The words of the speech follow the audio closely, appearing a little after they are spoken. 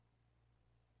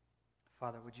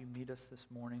Father, would you meet us this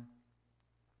morning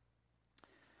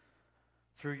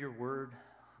through your word,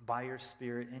 by your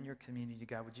Spirit, in your community,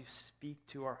 God? Would you speak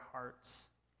to our hearts?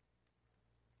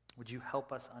 Would you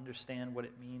help us understand what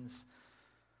it means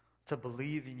to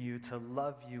believe in you, to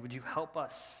love you? Would you help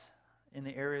us in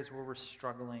the areas where we're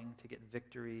struggling to get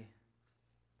victory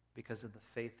because of the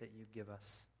faith that you give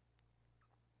us?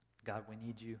 God, we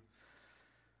need you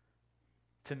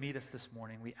to meet us this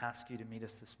morning. We ask you to meet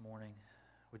us this morning.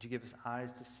 Would you give us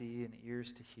eyes to see and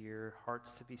ears to hear,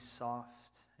 hearts to be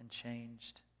soft and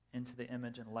changed into the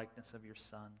image and likeness of your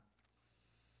Son?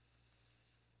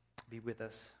 Be with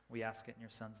us. We ask it in your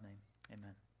Son's name.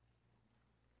 Amen.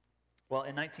 Well,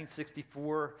 in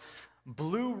 1964,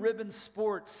 Blue Ribbon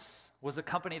Sports was a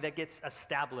company that gets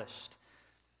established.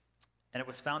 And it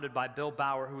was founded by Bill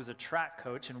Bauer, who was a track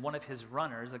coach, and one of his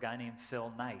runners, a guy named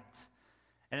Phil Knight.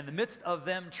 And in the midst of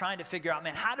them trying to figure out,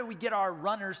 man, how do we get our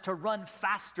runners to run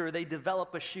faster? They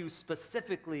develop a shoe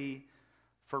specifically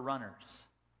for runners.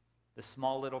 This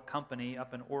small little company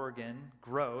up in Oregon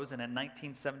grows, and in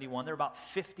 1971, they're about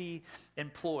 50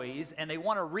 employees, and they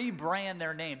want to rebrand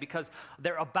their name because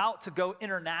they're about to go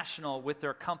international with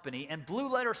their company. And Blue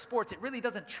Letter Sports, it really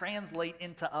doesn't translate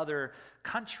into other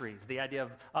countries. The idea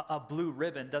of a blue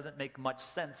ribbon doesn't make much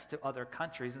sense to other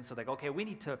countries, and so they go, okay, we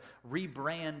need to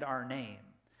rebrand our name.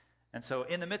 And so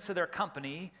in the midst of their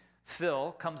company,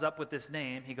 Phil comes up with this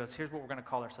name. He goes, here's what we're going to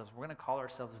call ourselves. We're going to call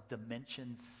ourselves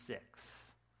Dimension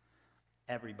 6.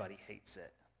 Everybody hates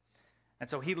it. And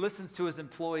so he listens to his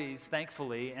employees,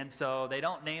 thankfully, and so they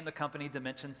don't name the company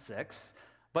Dimension 6,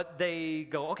 but they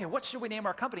go, okay, what should we name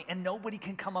our company? And nobody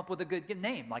can come up with a good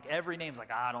name. Like every name's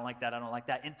like, I don't like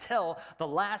that, until the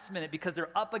last minute, because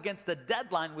they're up against the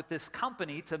deadline with this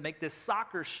company to make this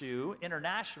soccer shoe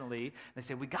internationally. They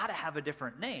say, we got to have a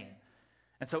different name.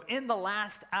 And so in the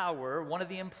last hour, one of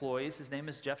the employees, his name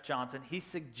is Jeff Johnson, he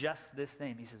suggests this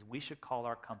name. He says, we should call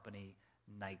our company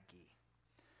Nike.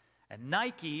 And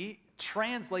Nike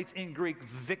translates in Greek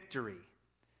victory.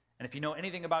 And if you know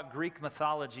anything about Greek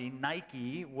mythology,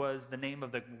 Nike was the name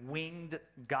of the winged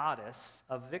goddess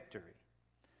of victory.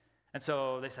 And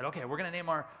so they said, okay, we're going to name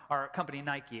our company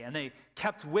Nike. And they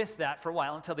kept with that for a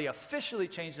while until they officially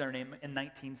changed their name in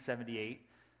 1978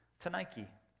 to Nike.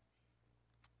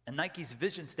 And Nike's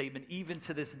vision statement, even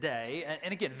to this day,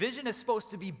 and again, vision is supposed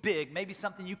to be big, maybe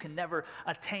something you can never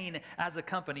attain as a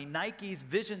company. Nike's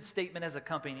vision statement as a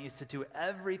company is to do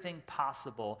everything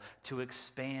possible to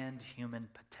expand human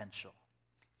potential.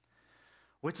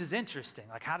 Which is interesting.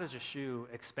 Like, how does a shoe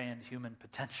expand human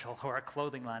potential, or a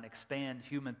clothing line expand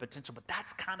human potential? But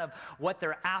that's kind of what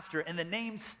they're after. And the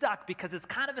name stuck because it's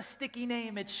kind of a sticky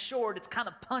name. It's short, it's kind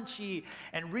of punchy,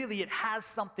 and really it has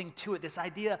something to it, this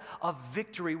idea of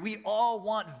victory. We all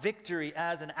want victory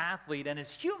as an athlete. And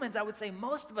as humans, I would say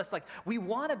most of us, like, we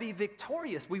want to be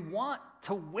victorious. We want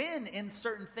to win in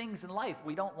certain things in life.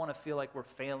 We don't want to feel like we're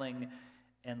failing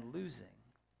and losing.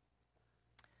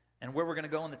 And where we're going to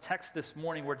go in the text this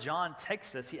morning, where John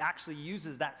takes us, he actually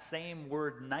uses that same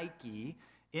word Nike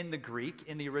in the Greek,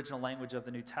 in the original language of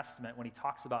the New Testament, when he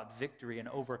talks about victory and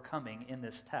overcoming in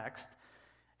this text.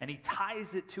 And he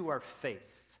ties it to our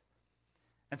faith.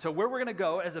 And so where we're going to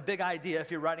go as a big idea, if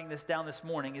you're writing this down this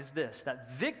morning, is this: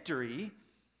 that victory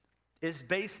is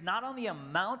based not on the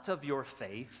amount of your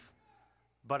faith,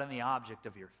 but on the object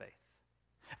of your faith.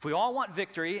 If we all want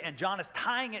victory, and John is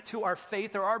tying it to our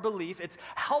faith or our belief, it's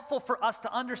helpful for us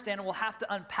to understand, and we'll have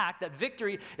to unpack, that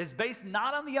victory is based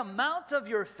not on the amount of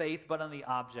your faith, but on the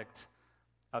object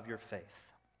of your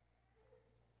faith.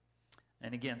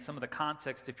 And again, some of the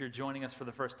context, if you're joining us for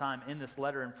the first time in this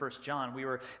letter in 1 John, we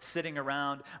were sitting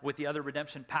around with the other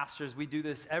Redemption pastors. We do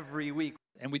this every week.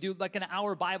 And we do like an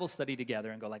hour Bible study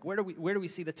together and go like, where do we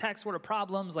see the text? What are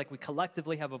problems? Like, we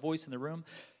collectively have a voice in the room.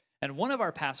 And one of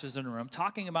our pastors in the room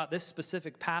talking about this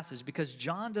specific passage, because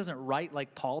John doesn't write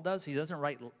like Paul does. He doesn't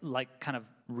write like kind of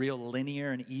real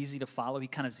linear and easy to follow.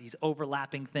 He's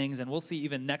overlapping things. And we'll see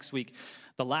even next week,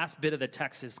 the last bit of the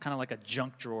text is kind of like a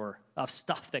junk drawer of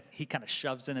stuff that he kind of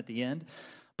shoves in at the end.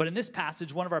 But in this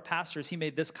passage, one of our pastors, he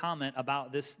made this comment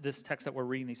about this text that we're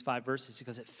reading, these 5 verses. He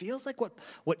goes, it feels like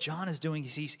what John is doing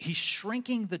is he's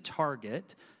shrinking the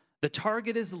target. The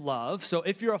target is love. So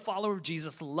if you're a follower of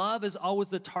Jesus, love is always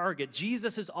the target.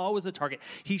 Jesus is always the target.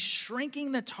 He's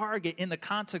shrinking the target in the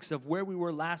context of where we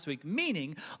were last week,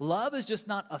 meaning love is just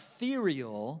not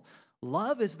ethereal.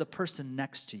 Love is the person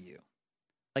next to you.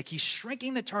 Like, he's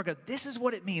shrinking the target. This is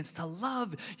what it means to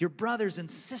love your brothers and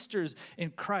sisters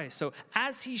in Christ. So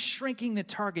as he's shrinking the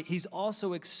target, he's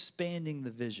also expanding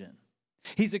the vision.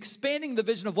 He's expanding the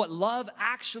vision of what love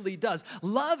actually does.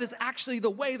 Love is actually the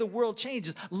way the world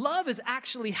changes. Love is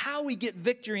actually how we get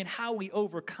victory and how we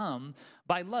overcome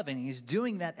by loving. He's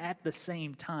doing that at the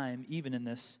same time, even in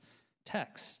this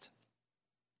text.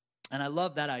 And I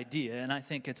love that idea, and I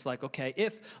think it's like, okay,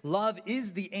 if love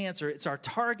is the answer, it's our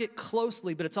target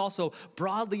closely, but it's also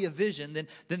broadly a vision,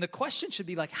 then the question should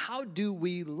be like, how do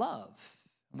we love?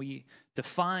 We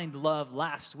defined love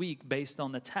last week based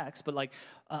on the text, but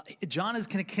John is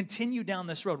going to continue down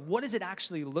this road. What does it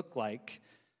actually look like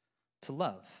to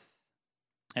love?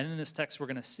 And in this text, we're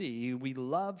going to see we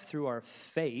love through our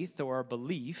faith or our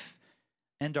belief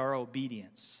and our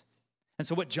obedience. And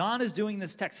so what John is doing in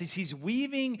this text is he's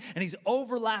weaving and he's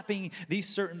overlapping these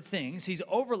certain things. He's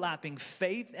overlapping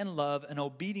faith and love and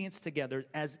obedience together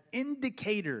as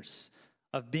indicators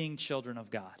of being children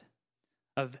of God,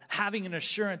 of having an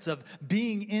assurance of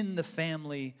being in the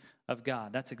family of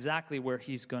God. That's exactly where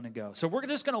he's going to go. So we're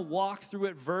just going to walk through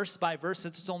it verse by verse.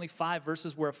 Since it's only 5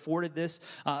 verses, we're afforded this.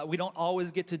 We don't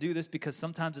always get to do this because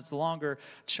sometimes it's longer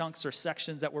chunks or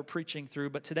sections that we're preaching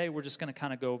through. But today we're just going to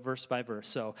kind of go verse by verse.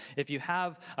 So if you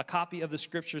have a copy of the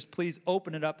scriptures, please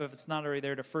open it up if it's not already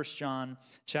there to 1 John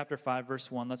chapter 5, verse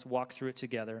 1. Let's walk through it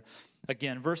together.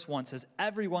 Again, verse 1 says,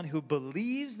 "Everyone who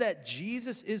believes that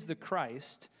Jesus is the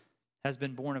Christ has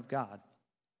been born of God.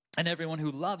 And everyone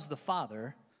who loves the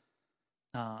Father,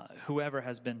 whoever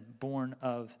has been born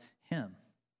of him."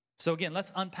 So again,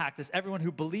 let's unpack this. Everyone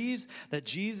who believes that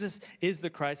Jesus is the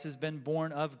Christ has been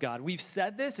born of God. We've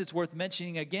said this. It's worth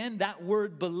mentioning again. That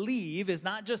word believe is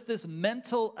not just this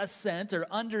mental assent or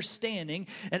understanding.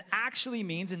 It actually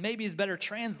means, and maybe is better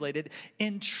translated,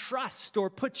 entrust or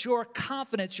put your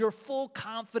confidence, your full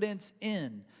confidence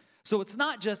in. So it's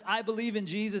not just, I believe in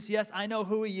Jesus, yes, I know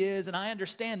who he is, and I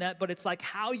understand that, but it's like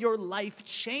how your life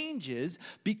changes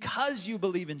because you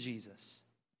believe in Jesus.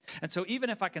 And so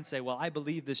even if I can say, well, I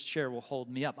believe this chair will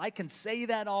hold me up, I can say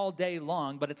that all day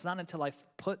long, but it's not until I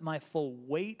put my full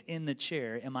weight in the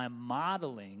chair am I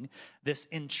modeling this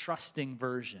entrusting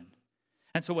version.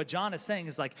 And so what John is saying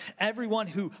is like, everyone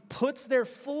who puts their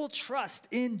full trust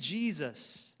in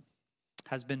Jesus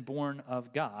has been born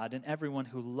of God, and everyone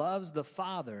who loves the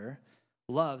Father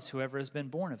loves whoever has been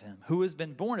born of him. Who has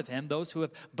been born of him? Those who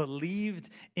have believed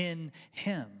in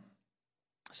him.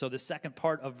 So the second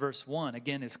part of verse 1,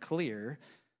 again, is clear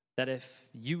that if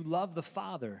you love the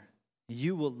Father,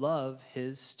 you will love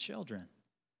his children.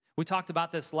 We talked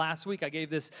about this last week. I gave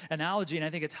this analogy, and I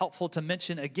think it's helpful to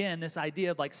mention again this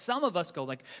idea of like some of us go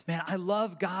like, man, I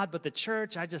love God, but the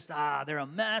church, they're a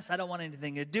mess. I don't want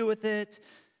anything to do with it.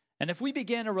 And if we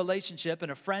began a relationship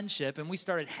and a friendship and we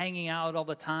started hanging out all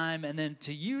the time, and then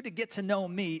to get to know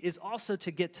me is also to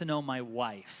get to know my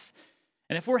wife.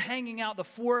 And if we're hanging out, the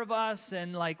 4 of us,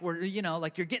 and like you're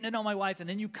getting to know my wife, and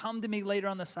then you come to me later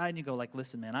on the side and you go like,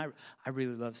 listen, man, I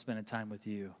really love spending time with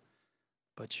you,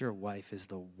 but your wife is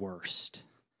the worst.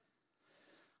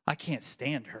 I can't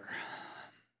stand her.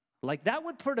 Like that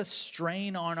would put a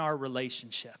strain on our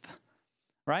relationship,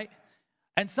 right?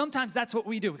 And sometimes that's what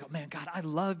we do. We go, man, God, I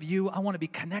love you. I want to be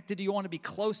connected to you. I want to be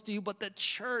close to you. But the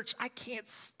church, I can't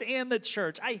stand the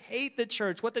church. I hate the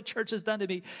church, what the church has done to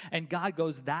me. And God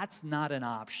goes, that's not an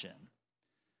option,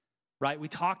 right? We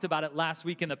talked about it last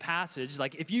week in the passage.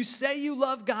 Like if you say you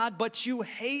love God, but you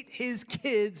hate his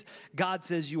kids, God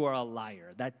says you are a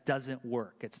liar. That doesn't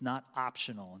work. It's not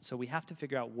optional. And so we have to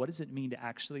figure out, what does it mean to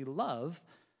actually love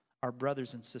our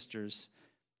brothers and sisters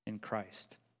in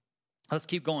Christ? Let's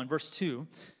keep going. Verse 2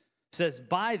 says,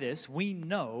 by this we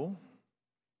know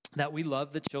that we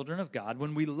love the children of God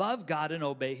when we love God and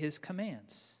obey his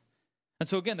commands. And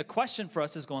so again, the question for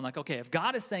us is going like, okay, if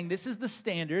God is saying this is the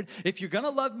standard, if you're going to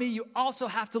love me, you also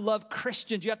have to love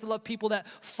Christians. You have to love people that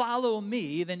follow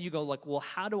me. Then you go like, well,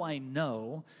 how do I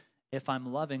know if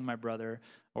I'm loving my brother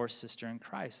or sister in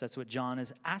Christ? That's what John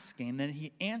is asking. Then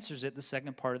he answers it the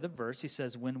second part of the verse. He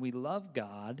says, when we love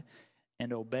God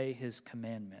and obey his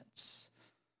commandments.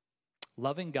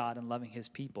 Loving God and loving his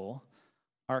people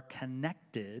are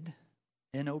connected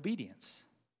in obedience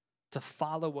to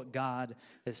follow what God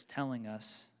is telling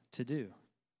us to do.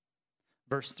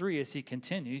 Verse 3, as he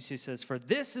continues, he says, for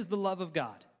this is the love of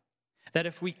God, that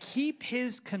if we keep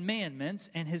his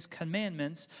commandments, and his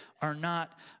commandments are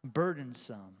not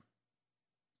burdensome.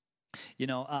 You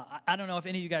know, I don't know if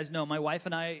any of you guys know, my wife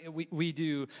and I, we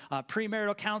do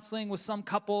premarital counseling with some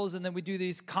couples, and then we do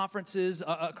these conferences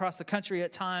across the country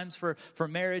at times for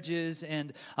marriages.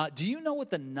 And do you know what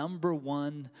the number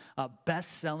 1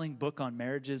 best-selling book on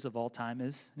marriages of all time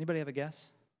is? Anybody have a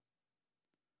guess?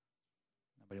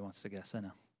 Nobody wants to guess, I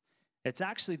know. It's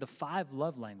actually The 5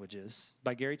 Love Languages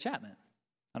by Gary Chapman.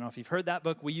 I don't know if you've heard that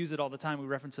book. We use it all the time. We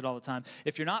reference it all the time.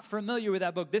 If you're not familiar with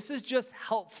that book, this is just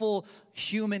helpful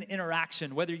human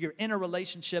interaction, whether you're in a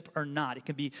relationship or not. It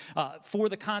can be for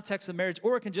the context of marriage,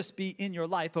 or it can just be in your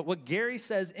life. But what Gary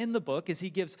says in the book is he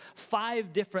gives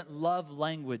 5 different love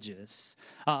languages,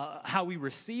 how we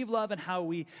receive love and how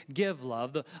we give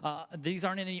love. These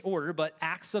aren't in any order, but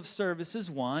acts of service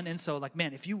is one. And so, like,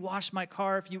 man, if you wash my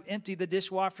car, if you empty the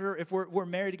dishwasher, if we're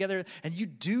married together and you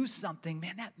do something,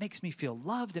 man, that makes me feel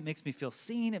loved. It makes me feel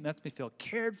seen. It makes me feel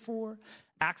cared for.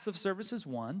 Acts of service is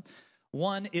one.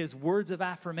 One is words of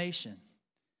affirmation.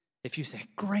 If you say,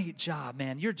 great job,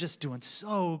 man, you're just doing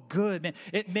so good, man.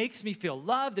 It makes me feel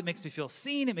loved. It makes me feel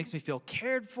seen. It makes me feel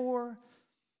cared for.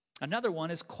 Another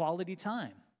one is quality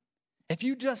time. If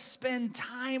you just spend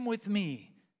time with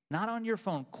me, not on your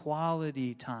phone,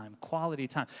 quality time, quality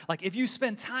time. Like if you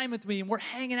spend time with me and we're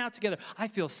hanging out together, I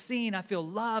feel seen, I feel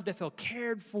loved, I feel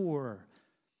cared for.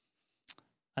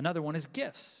 Another one is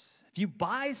gifts. If you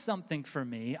buy something for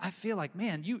me, I feel like,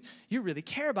 man, you really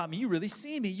care about me. You really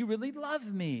see me. You really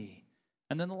love me.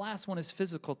 And then the last one is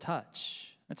physical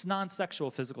touch. It's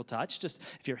non-sexual physical touch. Just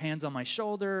if your hand's on my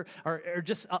shoulder or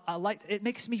just a light, it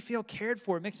makes me feel cared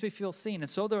for. It makes me feel seen. And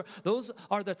so those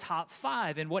are the top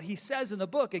 5. And what he says in the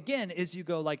book, again, is you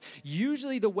go like,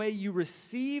 usually the way you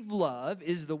receive love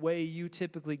is the way you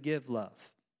typically give love.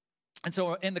 And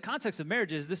so in the context of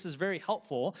marriages, this is very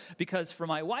helpful because for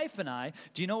my wife and I,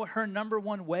 do you know what her number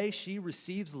one way she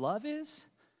receives love is?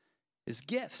 Is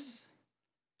gifts.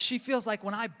 She feels like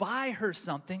when I buy her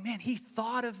something, man, he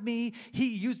thought of me. He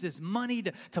used his money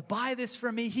to buy this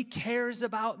for me. He cares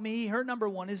about me. Her number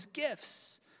one is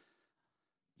gifts.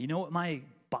 You know what my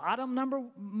bottom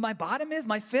is?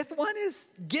 My 5th one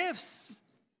is gifts.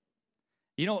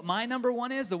 You know what my number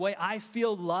one is? The way I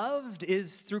feel loved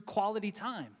is through quality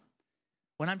time.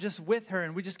 When I'm just with her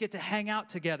and we just get to hang out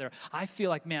together, I feel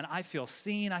like, man, I feel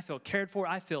seen, I feel cared for,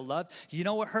 I feel loved. You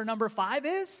know what her number 5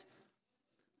 is?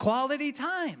 Quality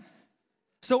time.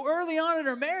 So early on in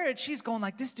her marriage, she's going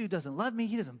like, this dude doesn't love me.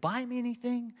 He doesn't buy me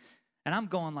anything. And I'm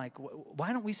going like,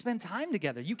 why don't we spend time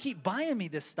together? You keep buying me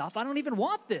this stuff. I don't even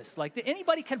want this. Like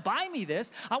anybody can buy me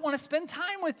this. I want to spend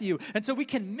time with you. And so we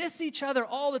can miss each other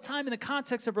all the time in the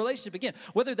context of relationship. Again,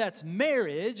 whether that's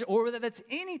marriage or whether that's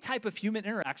any type of human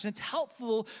interaction, it's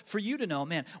helpful for you to know,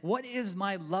 man, what is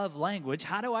my love language?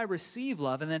 How do I receive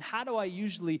love? And then how do I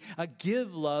usually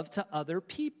give love to other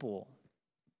people?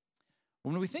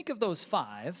 When we think of those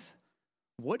 5,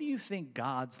 what do you think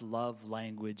God's love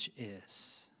language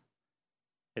is?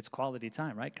 It's quality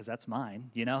time, right? Because that's mine.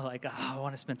 You know, like, oh, I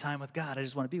want to spend time with God. I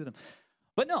just want to be with him.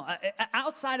 But no,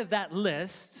 outside of that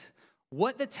list,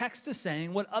 what the text is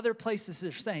saying, what other places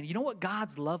are saying, you know what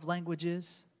God's love language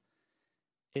is?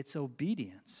 It's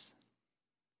obedience.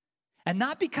 And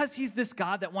not because he's this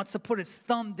God that wants to put his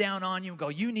thumb down on you and go,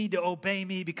 you need to obey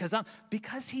me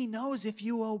because he knows if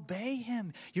you obey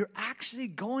him, you're actually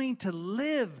going to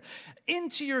live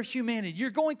into your humanity. You're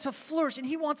going to flourish, and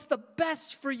he wants the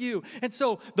best for you. And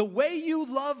so the way you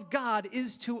love God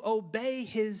is to obey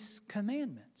his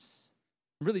commandments.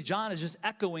 Really, John is just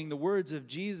echoing the words of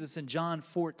Jesus in John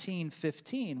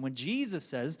 14:15. When Jesus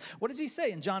says, what does he say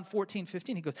in John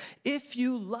 14:15? He goes, if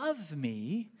you love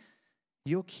me,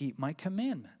 you'll keep my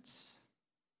commandments.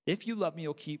 If you love me,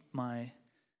 you'll keep my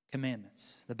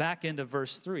commandments. The back end of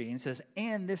verse 3, and it says,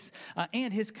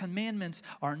 and his commandments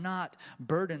are not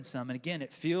burdensome. And again,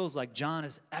 it feels like John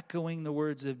is echoing the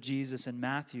words of Jesus in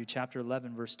Matthew chapter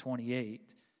 11, verse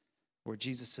 28, where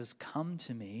Jesus says, come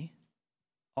to me,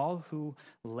 all who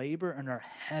labor and are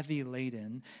heavy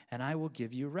laden, and I will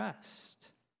give you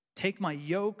rest. Take my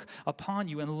yoke upon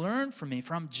you and learn from me,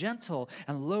 for I'm gentle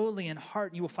and lowly in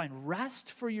heart, and you will find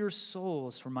rest for your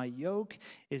souls. For my yoke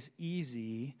is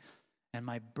easy and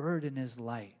my burden is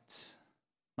light.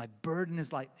 My burden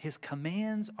is light. His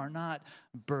commands are not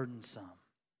burdensome.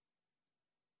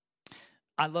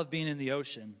 I love being in the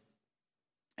ocean.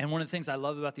 And one of the things I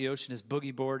love about the ocean is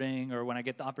boogie boarding, or when I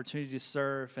get the opportunity to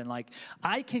surf. And like,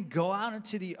 I can go out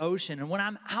into the ocean, and when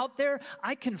I'm out there,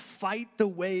 I can fight the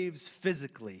waves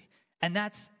physically. And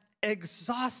that's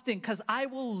exhausting because I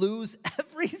will lose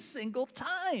every single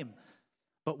time.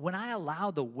 But when I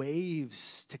allow the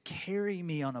waves to carry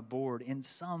me on a board in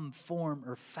some form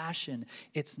or fashion,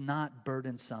 it's not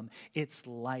burdensome, it's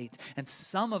light. And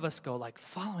some of us go like,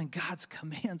 following God's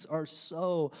commands are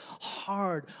so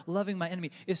hard. Loving my enemy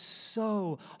is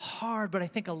so hard. But I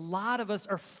think a lot of us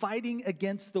are fighting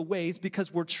against the waves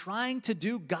because we're trying to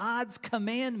do God's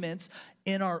commandments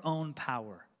in our own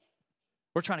power.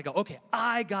 We're trying to go, okay,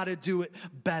 I got to do it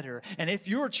better. And if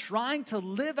you're trying to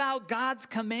live out God's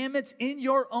commandments in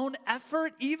your own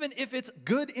effort, even if it's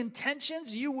good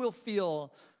intentions, you will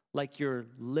feel like you're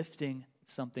lifting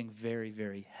something very,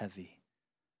 very heavy.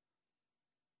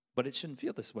 But it shouldn't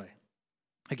feel this way.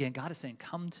 Again, God is saying,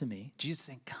 come to me. Jesus is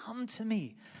saying, come to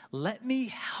me. Let me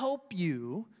help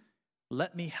you.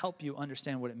 Let me help you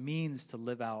understand what it means to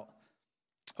live out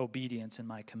obedience in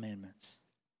my commandments.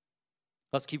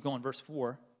 Let's keep going. Verse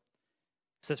 4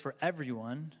 says, for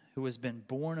everyone who has been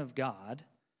born of God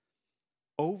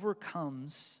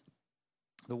overcomes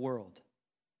the world.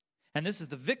 And this is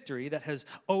the victory that has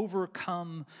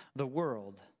overcome the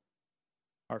world,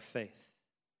 our faith.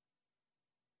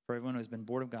 For everyone who has been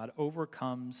born of God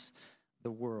overcomes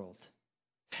the world.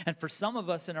 And for some of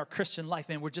us in our Christian life,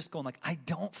 man, we're just going like, I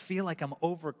don't feel like I'm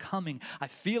overcoming. I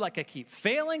feel like I keep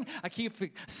failing. I keep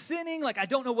sinning. Like I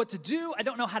don't know what to do. I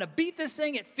don't know how to beat this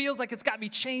thing. It feels like it's got me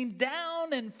chained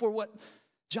down. And for what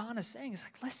John is saying is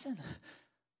like, listen,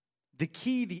 the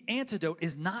key, the antidote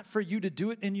is not for you to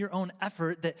do it in your own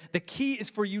effort. The key is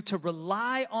for you to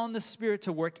rely on the Spirit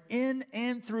to work in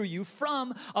and through you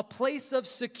from a place of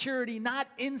security, not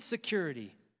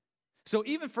insecurity. So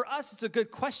even for us, it's a good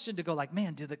question to go like,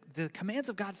 man, do the commands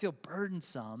of God feel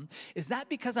burdensome? Is that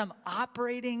because I'm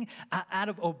operating out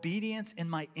of obedience in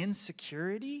my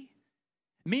insecurity?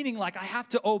 Meaning like I have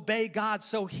to obey God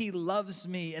so he loves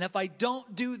me. And if I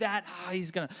don't do that, he's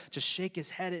going to just shake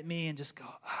his head at me and just go,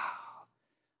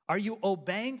 Are you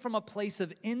obeying from a place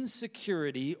of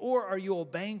insecurity, or are you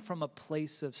obeying from a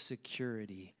place of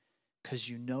security because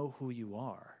you know who you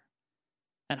are?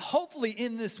 And hopefully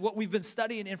in this, what we've been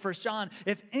studying in 1 John,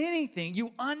 if anything,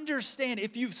 you understand,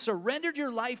 if you've surrendered your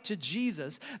life to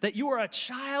Jesus, that you are a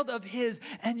child of his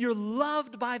and you're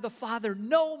loved by the Father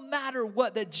no matter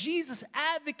what, that Jesus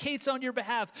advocates on your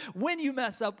behalf when you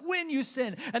mess up, when you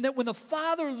sin, and that when the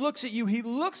Father looks at you, he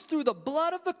looks through the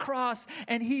blood of the cross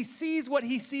and he sees what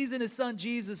he sees in his Son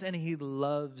Jesus, and he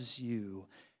loves you.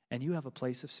 And you have a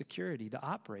place of security to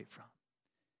operate from.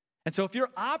 And so if you're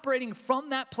operating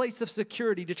from that place of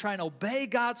security to try and obey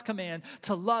God's command,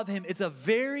 to love him, it's a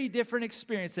very different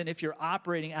experience than if you're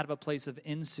operating out of a place of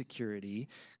insecurity,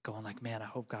 going like, man, I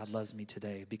hope God loves me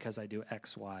today because I do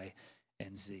X, Y,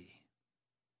 and Z.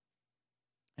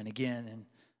 And again, in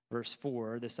verse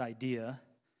 4, this idea,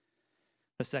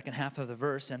 the second half of the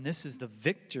verse, and this is the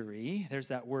victory, there's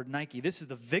that word Nike, this is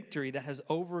the victory that has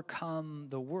overcome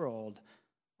the world,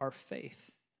 our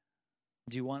faith.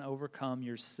 Do you want to overcome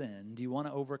your sin? Do you want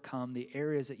to overcome the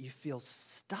areas that you feel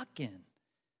stuck in?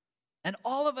 And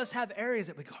all of us have areas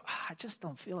that we go, I just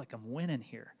don't feel like I'm winning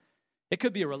here. It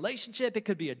could be a relationship. It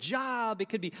could be a job. It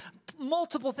could be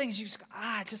multiple things. You just go,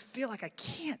 I just feel like I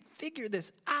can't figure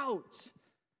this out.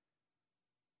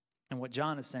 And what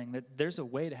John is saying, that there's a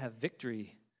way to have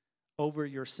victory over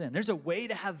your sin. There's a way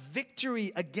to have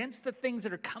victory against the things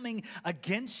that are coming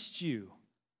against you.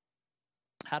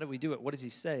 How do we do it? What does he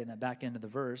say in that back end of the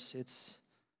verse? It's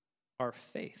our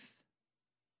faith.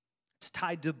 It's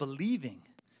tied to believing.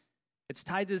 It's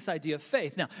tied to this idea of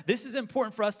faith. Now, this is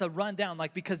important for us to run down,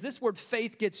 because this word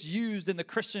faith gets used in the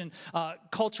Christian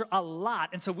culture a lot.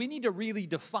 And so we need to really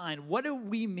define, what do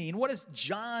we mean? What does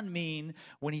John mean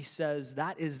when he says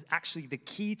that is actually the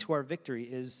key to our victory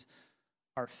is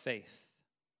our faith?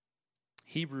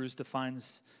 Hebrews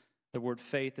defines the word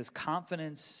faith as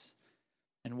confidence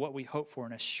and what we hope for,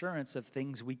 an assurance of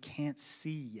things we can't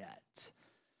see yet.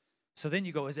 So then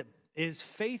you go, is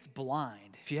faith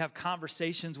blind? If you have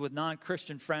conversations with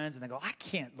non-Christian friends and they go, I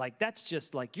can't, that's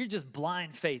just you're just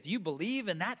blind faith. You believe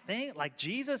in that thing, like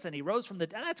Jesus and he rose from the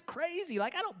dead? That's crazy.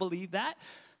 I don't believe that.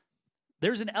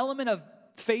 There's an element of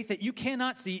faith that you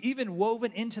cannot see, even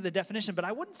woven into the definition, but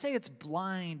I wouldn't say it's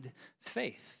blind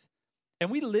faith. And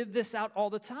we live this out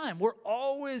all the time. We're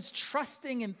always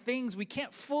trusting in things we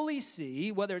can't fully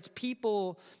see, whether it's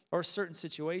people or certain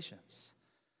situations.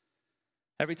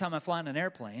 Every time I fly on an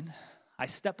airplane, I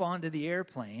step onto the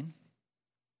airplane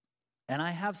and I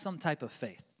have some type of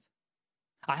faith.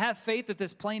 I have faith that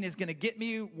this plane is going to get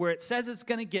me where it says it's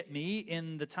going to get me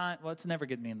in the time. Well, it's never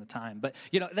getting me in the time, but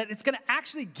that it's going to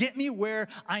actually get me where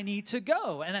I need to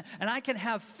go. And I can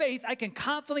have faith. I can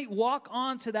confidently walk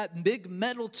onto that big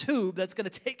metal tube that's going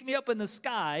to take me up in the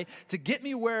sky to get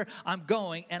me where I'm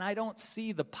going. And I don't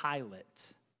see the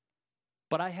pilot,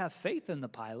 but I have faith in the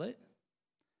pilot.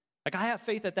 I have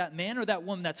faith that that man or that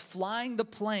woman that's flying the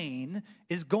plane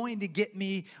is going to get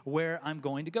me where I'm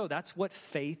going to go. That's what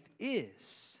faith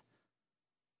is.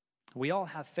 We all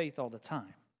have faith all the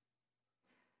time.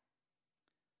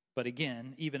 But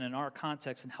again, even in our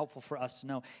context and helpful for us to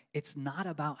know, it's not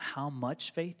about how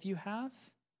much faith you have.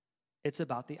 It's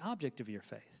about the object of your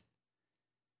faith.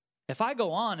 If I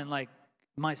go on and like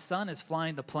my son is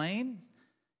flying the plane,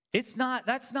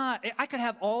 I could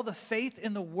have all the faith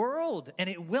in the world and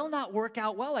it will not work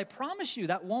out well. I promise you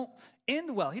that won't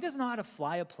end well. He doesn't know how to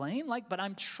fly a plane, but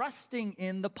I'm trusting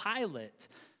in the pilot.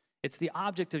 It's the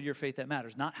object of your faith that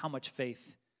matters, not how much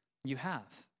faith you have.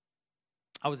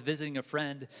 I was visiting a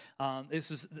friend.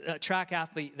 This was a track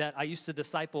athlete that I used to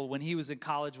disciple when he was in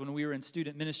college, when we were in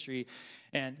student ministry.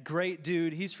 And great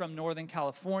dude. He's from Northern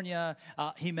California.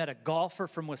 He met a golfer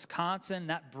from Wisconsin.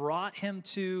 That brought him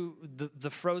to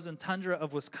the frozen tundra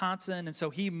of Wisconsin. And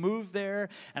so he moved there,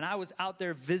 and I was out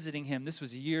there visiting him. This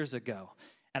was years ago.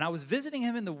 And I was visiting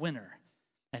him in the winter.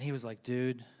 And he was like,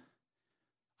 dude,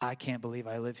 I can't believe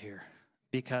I live here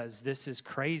because this is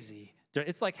crazy.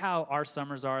 It's like how our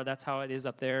summers are. That's how it is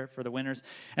up there for the winters.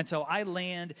 And so I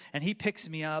land, and he picks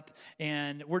me up,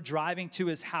 and we're driving to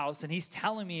his house, and he's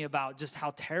telling me about just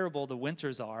how terrible the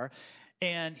winters are.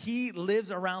 And he lives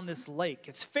around this lake.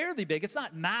 It's fairly big. It's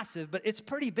not massive, but it's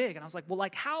pretty big. And I was like, well,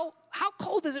 like, how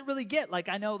cold does it really get? Like,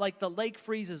 I know, like, the lake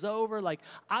freezes over. Like,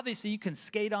 obviously, you can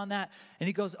skate on that. And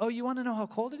he goes, oh, you want to know how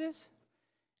cold it is?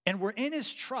 And we're in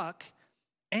his truck,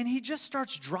 and he just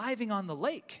starts driving on the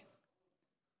lake.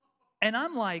 And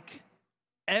I'm like,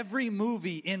 every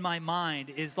movie in my mind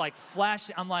is like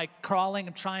flashing. I'm like crawling.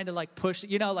 I'm trying to like push,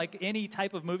 like any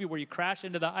type of movie where you crash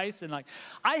into the ice. And like,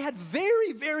 I had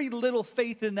very, very little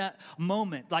faith in that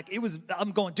moment. Like I'm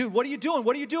going, dude, what are you doing?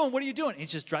 What are you doing? What are you doing? And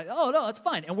he's just driving. Oh, no, it's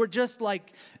fine. And we're just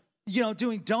like,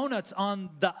 doing donuts on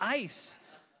the ice.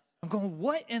 I'm going,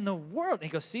 what in the world? And he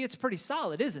goes, see, it's pretty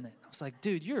solid, isn't it? I was like,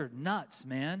 dude, you're nuts,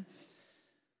 man.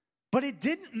 But it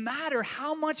didn't matter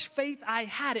how much faith I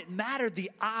had. It mattered the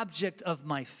object of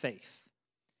my faith.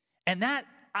 And that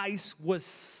ice was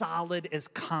solid as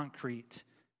concrete.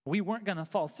 We weren't going to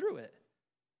fall through it.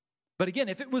 But again,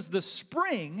 if it was the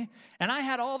spring and I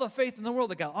had all the faith in the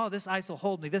world to go, oh, this ice will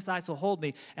hold me, this ice will hold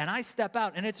me, and I step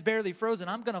out and it's barely frozen,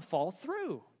 I'm going to fall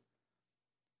through.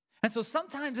 And so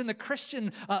sometimes in the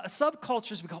Christian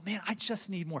subcultures, we go, man, I just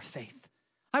need more faith.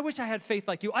 I wish I had faith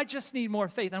like you. I just need more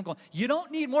faith. And I'm going, you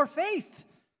don't need more faith.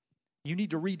 You need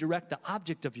to redirect the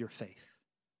object of your faith.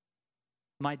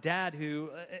 My dad, who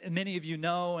many of you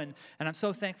know, and I'm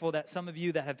so thankful that some of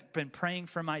you that have been praying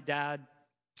for my dad,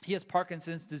 he has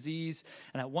Parkinson's disease,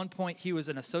 and at one point he was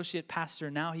an associate pastor.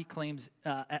 Now he claims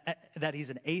that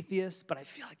he's an atheist, but I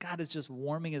feel like God is just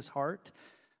warming his heart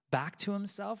back to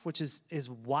himself, which is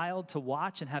wild to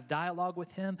watch and have dialogue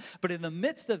with him. But in the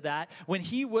midst of that, when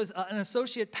he was an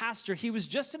associate pastor, he was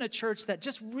just in a church that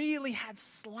just really had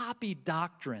sloppy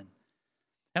doctrine.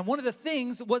 And one of the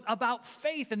things was about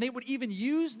faith, and they would even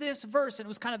use this verse, and it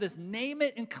was kind of this name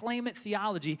it and claim it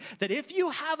theology, that if you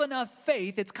have enough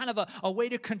faith, it's kind of a way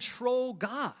to control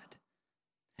God.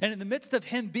 And in the midst of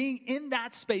him being in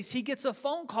that space, he gets a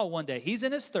phone call one day. He's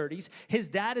in his 30s. His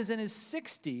dad is in his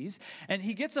 60s. And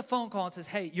he gets a phone call and says,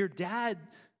 hey, your dad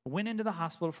went into the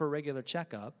hospital for a regular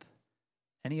checkup,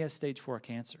 and he has stage 4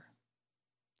 cancer.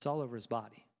 It's all over his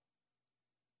body.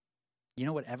 You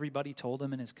know what everybody told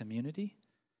him in his community?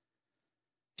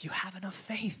 If you have enough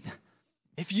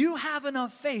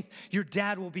faith, your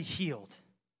dad will be healed.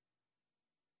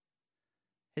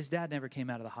 His dad never came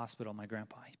out of the hospital, my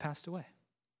grandpa. He passed away.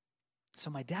 So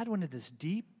my dad went into this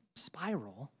deep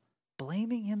spiral,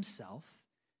 blaming himself,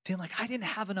 feeling like I didn't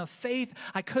have enough faith.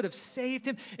 I could have saved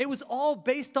him. It was all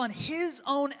based on his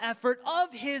own effort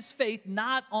of his faith,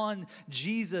 not on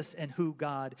Jesus and who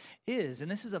God is. And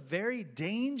this is a very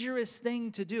dangerous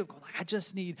thing to do. Like, I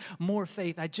just need more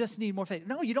faith. I just need more faith.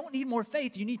 No, you don't need more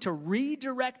faith. You need to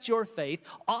redirect your faith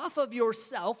off of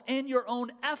yourself and your own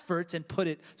efforts and put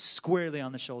it squarely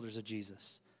on the shoulders of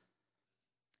Jesus.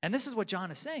 And this is what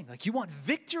John is saying. Like, you want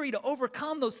victory to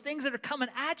overcome those things that are coming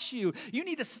at you. You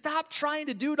need to stop trying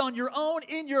to do it on your own,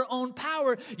 in your own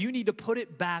power. You need to put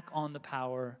it back on the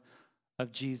power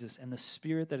of Jesus and the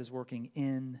Spirit that is working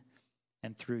in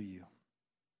and through you.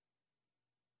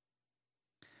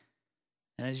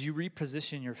 And as you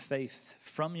reposition your faith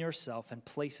from yourself and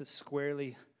place it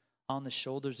squarely on the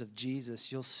shoulders of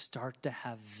Jesus, you'll start to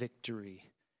have victory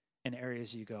in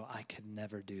areas you go, I could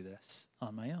never do this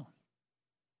on my own.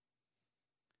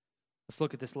 Let's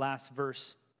look at this last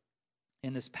verse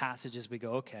in this passage as we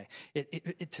go, okay,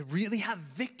 to really have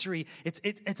victory,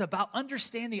 it's about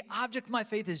understanding the object of my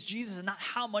faith is Jesus and not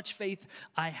how much faith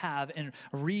I have, and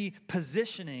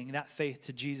repositioning that faith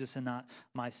to Jesus and not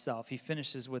myself. He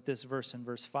finishes with this verse in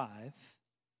verse 5.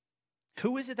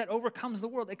 Who is it that overcomes the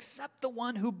world except the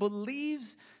one who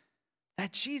believes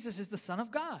that Jesus is the Son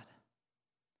of God?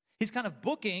 He's kind of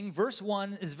booking. Verse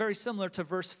 1 is very similar to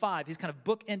verse 5. He's kind of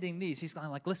bookending these. He's kind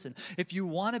of like, listen, if you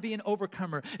want to be an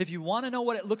overcomer, if you want to know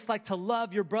what it looks like to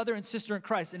love your brother and sister in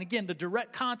Christ, and again, the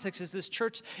direct context is this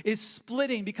church is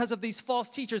splitting because of these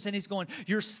false teachers, and he's going,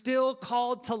 you're still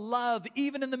called to love,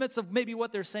 even in the midst of maybe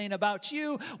what they're saying about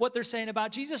you, what they're saying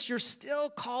about Jesus, you're still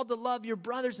called to love your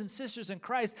brothers and sisters in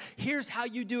Christ. Here's how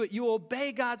you do it. You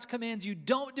obey God's commands. You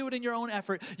don't do it in your own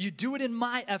effort. You do it in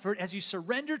my effort as you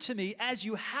surrender to me, as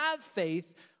you have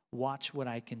faith, watch what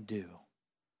I can do.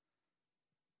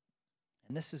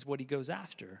 And this is what he goes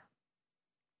after.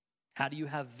 How do you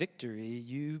have victory?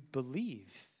 You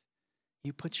believe.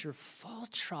 You put your full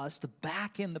trust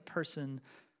back in the person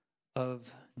of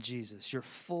Jesus, your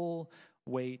full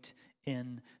weight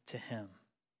into him.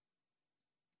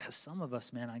 Because some of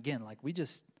us, man, again, like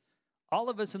all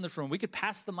of us in this room, we could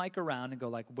pass the mic around and go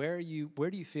like, where do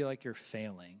you feel like you're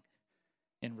failing?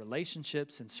 In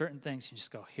relationships and certain things, you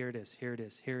just go, here it is, here it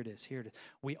is, here it is, here it is.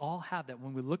 We all have that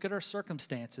when we look at our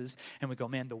circumstances and we go,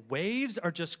 man, the waves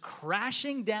are just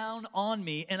crashing down on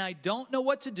me and I don't know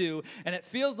what to do. And it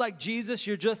feels like, Jesus,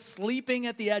 you're just sleeping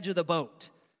at the edge of the boat.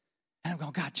 And I'm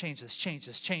going, God, change this, change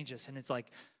this, change this. And it's like,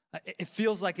 it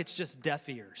feels like it's just deaf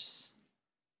ears.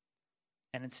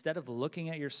 And instead of looking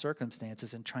at your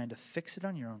circumstances and trying to fix it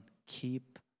on your own,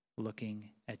 keep looking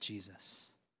at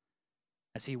Jesus.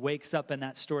 As he wakes up in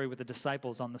that story with the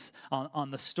disciples on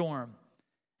the storm,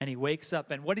 and he wakes up,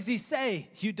 and what does he say?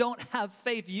 You don't have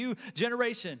faith, you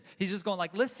generation. He's just going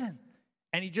like, listen.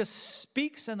 And he just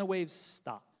speaks and the waves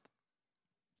stop.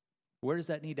 Where does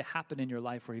that need to happen in your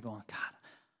life where you're going, God?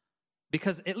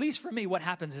 Because at least for me, what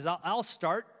happens is I'll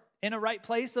start in a right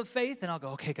place of faith, and I'll go,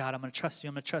 okay, God, I'm going to trust you,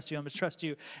 I'm going to trust you, I'm going to trust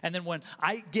you. And then when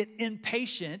I get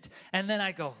impatient, and then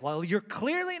I go, well, you're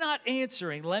clearly not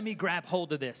answering. Let me grab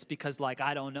hold of this because, like,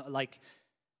 I don't know, like,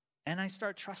 and I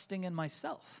start trusting in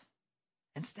myself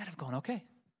instead of going, okay,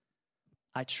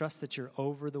 I trust that you're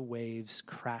over the waves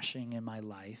crashing in my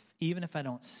life. Even if I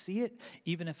don't see it,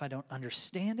 even if I don't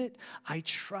understand it, I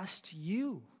trust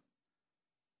you.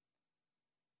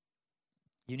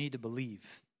 You need to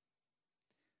believe.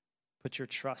 Put your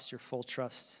trust, your full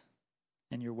trust,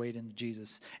 and your weight into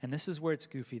Jesus. And this is where it's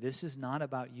goofy. This is not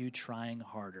about you trying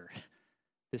harder.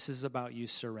 This is about you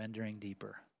surrendering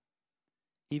deeper.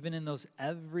 Even in those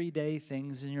everyday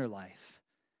things in your life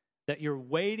that you're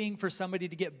waiting for somebody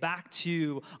to get back to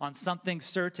you on something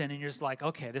certain, and you're just like,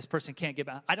 okay, this person can't get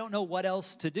back. I don't know what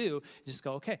else to do. You just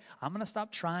go, okay, I'm going to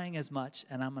stop trying as much,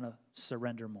 and I'm going to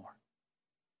surrender more.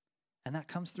 And that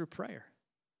comes through prayer.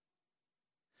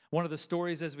 One of the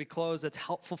stories as we close that's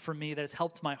helpful for me, that has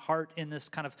helped my heart in this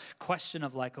kind of question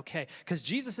of like, okay, because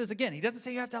Jesus is, again, he doesn't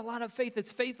say you have to have a lot of faith.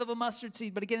 It's faith of a mustard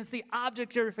seed. But again, it's the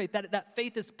object of your faith. That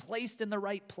faith is placed in the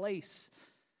right place.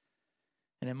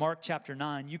 And in Mark chapter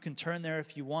 9, you can turn there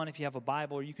if you want, if you have a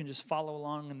Bible, or you can just follow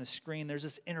along on the screen. There's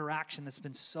this interaction that's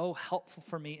been so helpful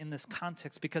for me in this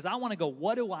context because I want to go,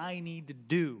 what do I need to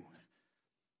do?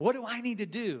 What do I need to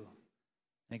do?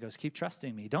 And he goes, keep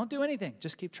trusting me. Don't do anything.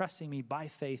 Just keep trusting me by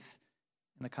faith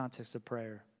in the context of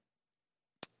prayer.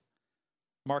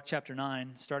 Mark chapter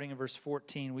 9, starting in verse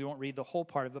 14. We won't read the whole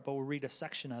part of it, but we'll read a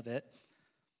section of it.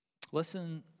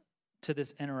 Listen to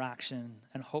this interaction,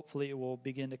 and hopefully it will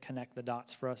begin to connect the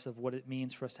dots for us of what it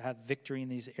means for us to have victory in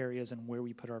these areas and where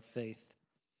we put our faith.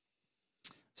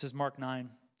 This is Mark 9,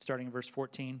 starting in verse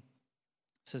 14.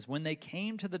 It says, when they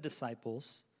came to the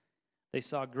disciples, they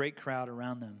saw a great crowd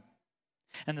around them,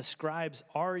 and the scribes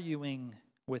arguing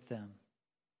with them.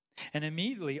 And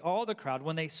immediately all the crowd,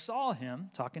 when they saw him,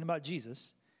 talking about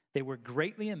Jesus, they were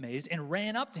greatly amazed and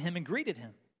ran up to him and greeted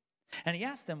him. And he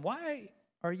asked them, why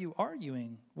are you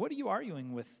arguing? What are you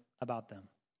arguing with about them?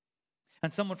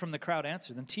 And someone from the crowd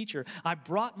answered them, teacher, I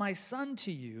brought my son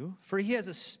to you, for he has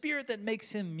a spirit that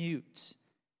makes him mute.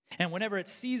 And whenever it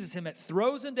seizes him, it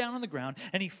throws him down on the ground,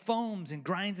 and he foams and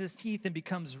grinds his teeth and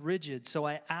becomes rigid. So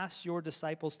I asked your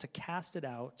disciples to cast it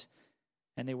out,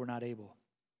 and they were not able.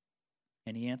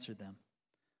 And he answered them,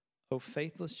 O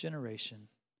faithless generation,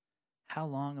 how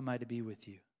long am I to be with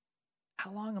you?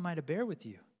 How long am I to bear with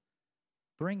you?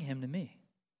 Bring him to me.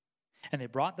 And they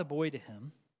brought the boy to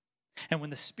him. And when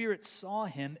the spirit saw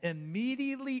him,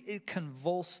 immediately it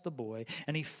convulsed the boy,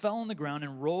 and he fell on the ground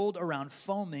and rolled around,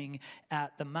 foaming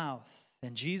at the mouth.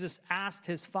 And Jesus asked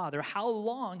his father, how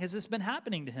long has this been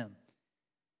happening to him?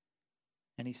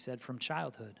 And he said, from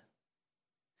childhood.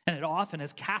 And it often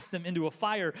has cast him into a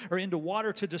fire or into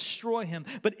water to destroy him.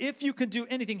 But if you can do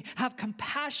anything, have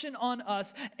compassion on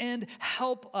us and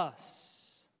help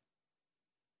us.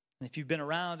 And if you've been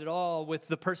around at all with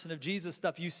the person of Jesus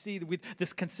stuff, you see with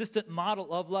this consistent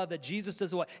model of love that Jesus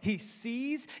does what? He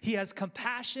sees, he has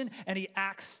compassion, and he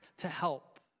acts to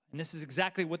help. And this is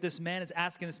exactly what this man is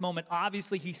asking in this moment.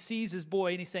 Obviously, he sees his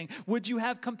boy and he's saying, would you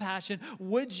have compassion?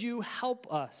 Would you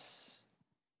help us?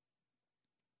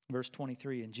 Verse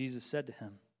 23, and Jesus said to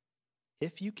him,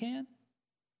 if you can,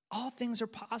 all things are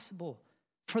possible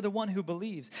for the one who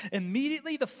believes.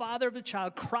 Immediately the father of the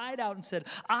child cried out and said,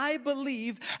 I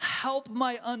believe, help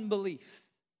my unbelief.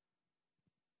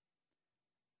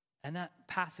 And that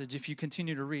passage, if you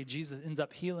continue to read, Jesus ends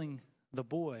up healing the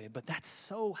boy. But that's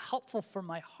so helpful for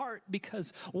my heart,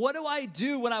 because what do I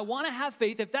do when I want to have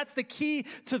faith if that's the key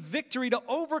to victory, to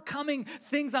overcoming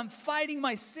things I'm fighting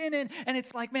my sin in? And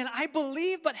it's like, man, I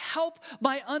believe, but help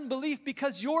my unbelief,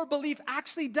 because your belief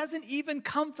actually doesn't even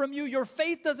come from you. Your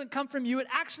faith doesn't come from you. It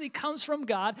actually comes from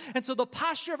God. And so the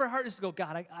posture of our heart is to go,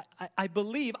 God, I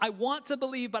believe. I want to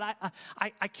believe, but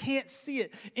I can't see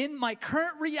it. In my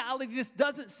current reality, this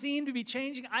doesn't seem to be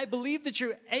changing. I believe that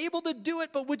you're able to do it,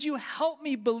 but would you help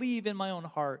me believe in my own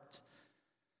heart?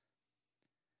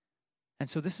 And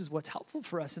so this is what's helpful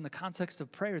for us in the context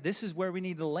of prayer. This is where we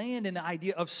need to land in the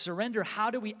idea of surrender. How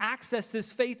do we access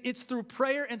this faith? It's through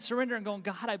prayer and surrender and going,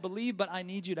 God, I believe, but I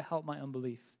need you to help my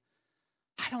unbelief.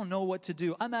 I don't know what to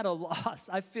do. I'm at a loss.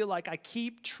 I feel like I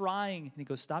keep trying. And he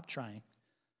goes, stop trying.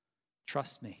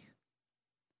 Trust me.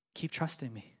 Keep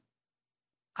trusting me.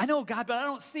 I know, God, but I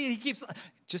don't see it.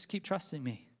 Just keep trusting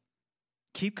me.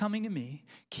 Keep coming to me,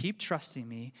 keep trusting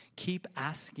me, keep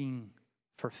asking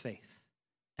for faith,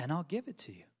 and I'll give it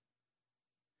to you.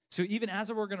 So even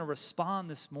as we're going to respond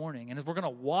this morning, and as we're going to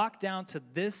walk down to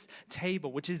this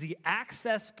table, which is the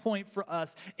access point for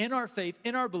us in our faith,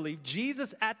 in our belief,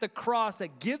 Jesus at the cross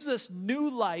that gives us new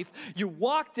life, you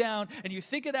walk down and you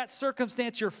think of that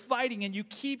circumstance you're fighting, and you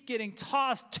keep getting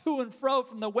tossed to and fro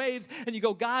from the waves, and you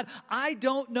go, God, I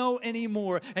don't know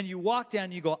anymore. And you walk down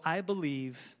and you go, I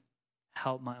believe,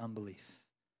 help my unbelief.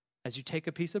 As you take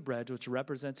a piece of bread, which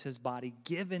represents his body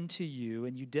given to you,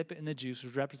 and you dip it in the juice,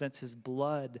 which represents his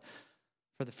blood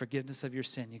for the forgiveness of your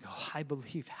sin, you go, I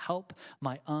believe, help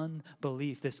my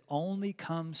unbelief. This only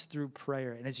comes through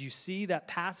prayer. And as you see that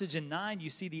passage in 9, you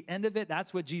see the end of it.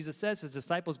 That's what Jesus says. His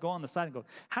disciples go on the side and go,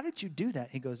 how did you do that?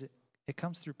 He goes, it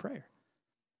comes through prayer.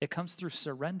 It comes through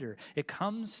surrender. It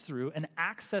comes through an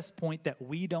access point that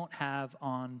we don't have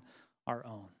on our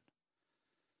own.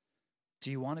 Do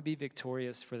you want to be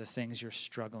victorious for the things you're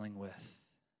struggling with?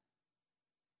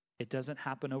 It doesn't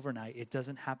happen overnight. It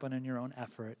doesn't happen in your own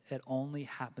effort. It only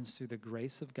happens through the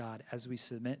grace of God as we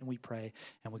submit and we pray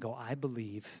and we go, I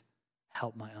believe,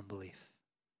 help my unbelief.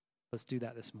 Let's do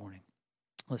that this morning.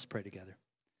 Let's pray together.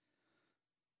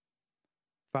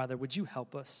 Father, would you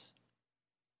help us?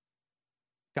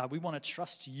 God, we want to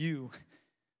trust you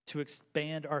to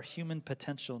expand our human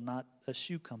potential, not a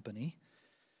shoe company.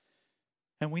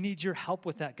 And we need your help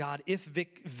with that, God. If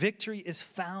victory is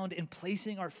found in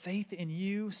placing our faith in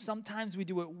you, sometimes we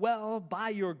do it well by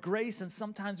your grace, and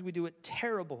sometimes we do it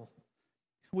terrible.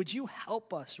 Would you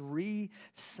help us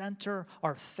recenter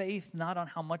our faith, not on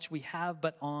how much we have,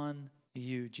 but on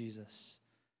you, Jesus?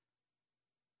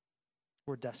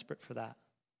 We're desperate for that.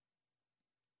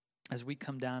 As we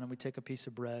come down and we take a piece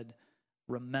of bread,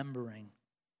 remembering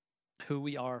who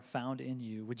we are found in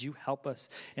you, would you help us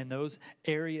in those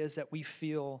areas that we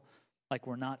feel like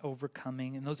we're not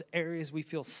overcoming, in those areas we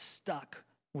feel stuck?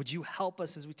 Would you help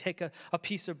us as we take a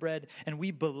piece of bread and we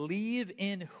believe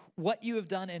in what you have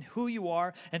done and who you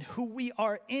are and who we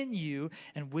are in you,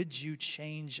 and would you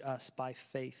change us by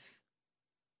faith?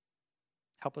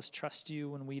 Help us trust you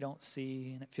when we don't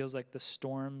see and it feels like the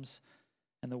storms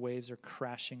and the waves are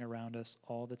crashing around us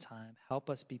all the time. Help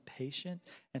us be patient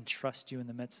and trust you in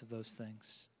the midst of those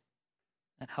things.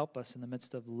 And help us in the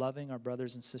midst of loving our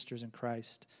brothers and sisters in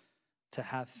Christ to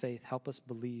have faith. Help us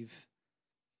believe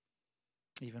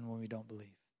even when we don't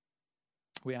believe.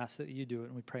 We ask that you do it,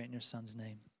 and we pray it in your Son's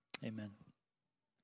name. Amen.